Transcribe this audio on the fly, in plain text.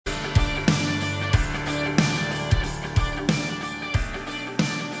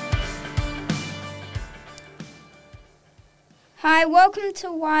Hi, welcome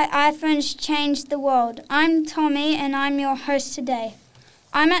to Why iPhones Changed the World. I'm Tommy and I'm your host today.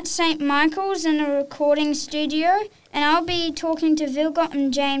 I'm at St. Michael's in a recording studio and I'll be talking to Vilgot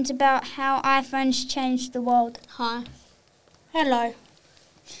and James about how iPhones changed the world. Hi. Hello.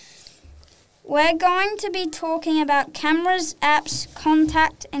 We're going to be talking about cameras, apps,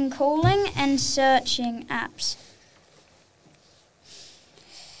 contact and calling, and searching apps.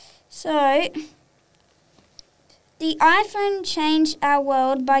 So, the iPhone changed our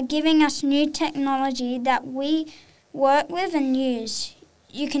world by giving us new technology that we work with and use.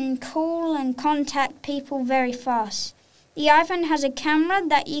 You can call and contact people very fast. The iPhone has a camera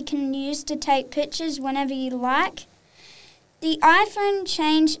that you can use to take pictures whenever you like. The iPhone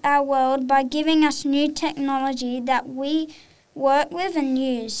changed our world by giving us new technology that we work with and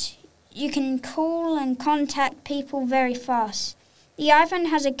use. You can call and contact people very fast. The iPhone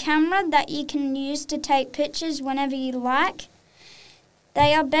has a camera that you can use to take pictures whenever you like.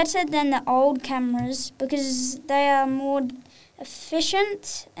 They are better than the old cameras because they are more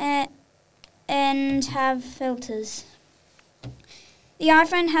efficient and have filters. The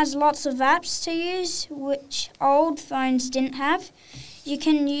iPhone has lots of apps to use, which old phones didn't have. You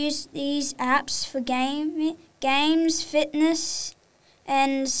can use these apps for games, fitness,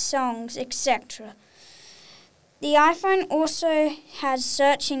 and songs, etc. The iPhone also has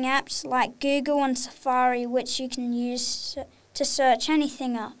searching apps like Google and Safari, which you can use to search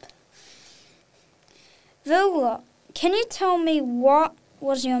anything up. Vilgot, can you tell me what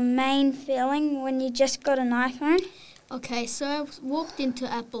was your main feeling when you just got an iPhone? Okay, so I walked into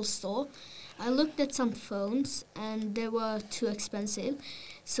Apple Store. I looked at some phones and they were too expensive.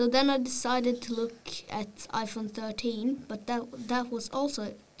 So then I decided to look at iPhone 13, but that was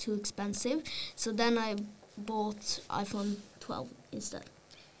also too expensive. So then I bought iPhone 12 instead.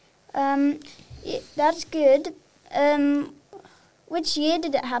 That's good. Which year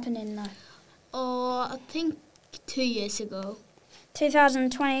did it happen in though? I think 2 years ago.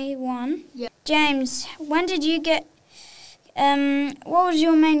 2021? Yeah. James, when did you get... what was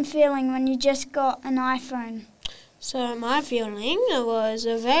your main feeling when you just got an iPhone? So my feeling was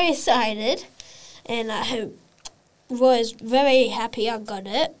very excited and I was very happy I got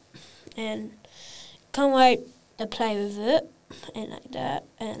it and can't wait to play with it and like that.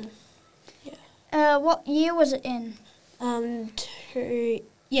 And yeah. What year was it in? 2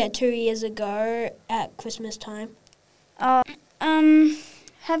 years ago at Christmas time.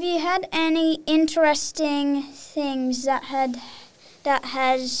 Have you had any interesting things that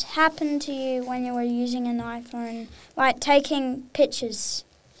has happened to you when you were using an iPhone, like taking pictures?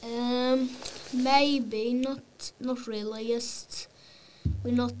 Maybe not really. Just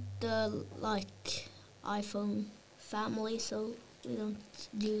we're not the iPhone family, so we don't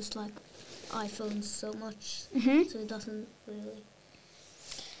use iPhones so much. Mm-hmm. So it doesn't really.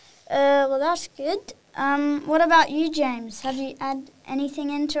 Well, that's good. What about you, James? Have you had anything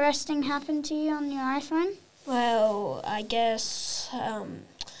interesting happen to you on your iPhone? Well, I guess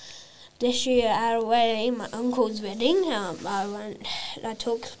this year at a wedding, my uncle's wedding, I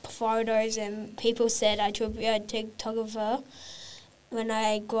took photos and people said I should be a photographer when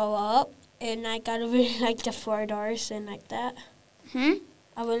I grow up, and I really like the photos and like that. Hmm?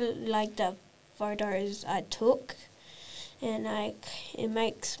 I really like the photos I took, and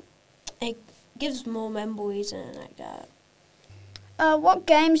it gives more memories and like that. What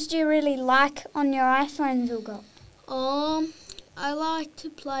games do you really like on your iPhone, Vilgot? I like to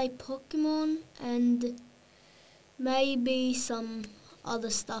play Pokemon and maybe some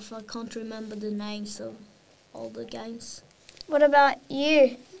other stuff. I can't remember the names of all the games. What about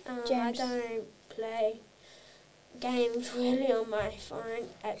you, I James? don't play games really on my phone.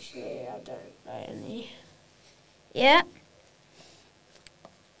 Actually, I don't play any. Yeah.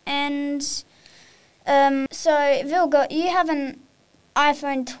 And so, Vilgot, you have an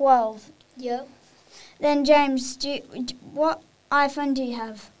iPhone 12. Yeah. Then, James, what iPhone do you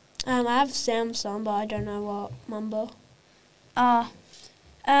have? I have Samsung, but I don't know what number.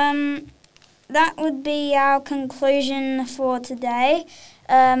 That would be our conclusion for today.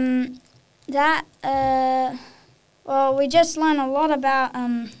 We just learned a lot about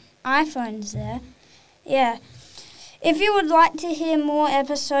iPhones there. Yeah. If you would like to hear more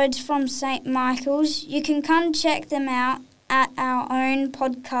episodes from St. Michael's, you can come check them out at our own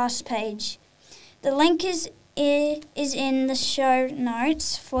podcast page. The link is in the show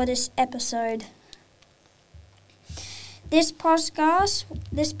notes for this episode. This podcast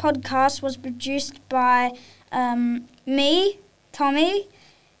was produced by me, Tommy,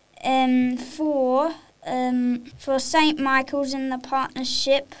 for St. Michael's in the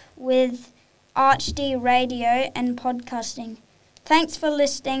partnership with ArchD Radio and Podcasting. Thanks for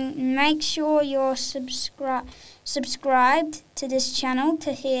listening. Make sure you're subscribed to this channel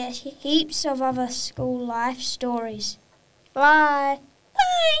to hear heaps of other school life stories. Bye.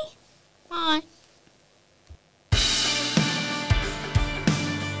 Bye.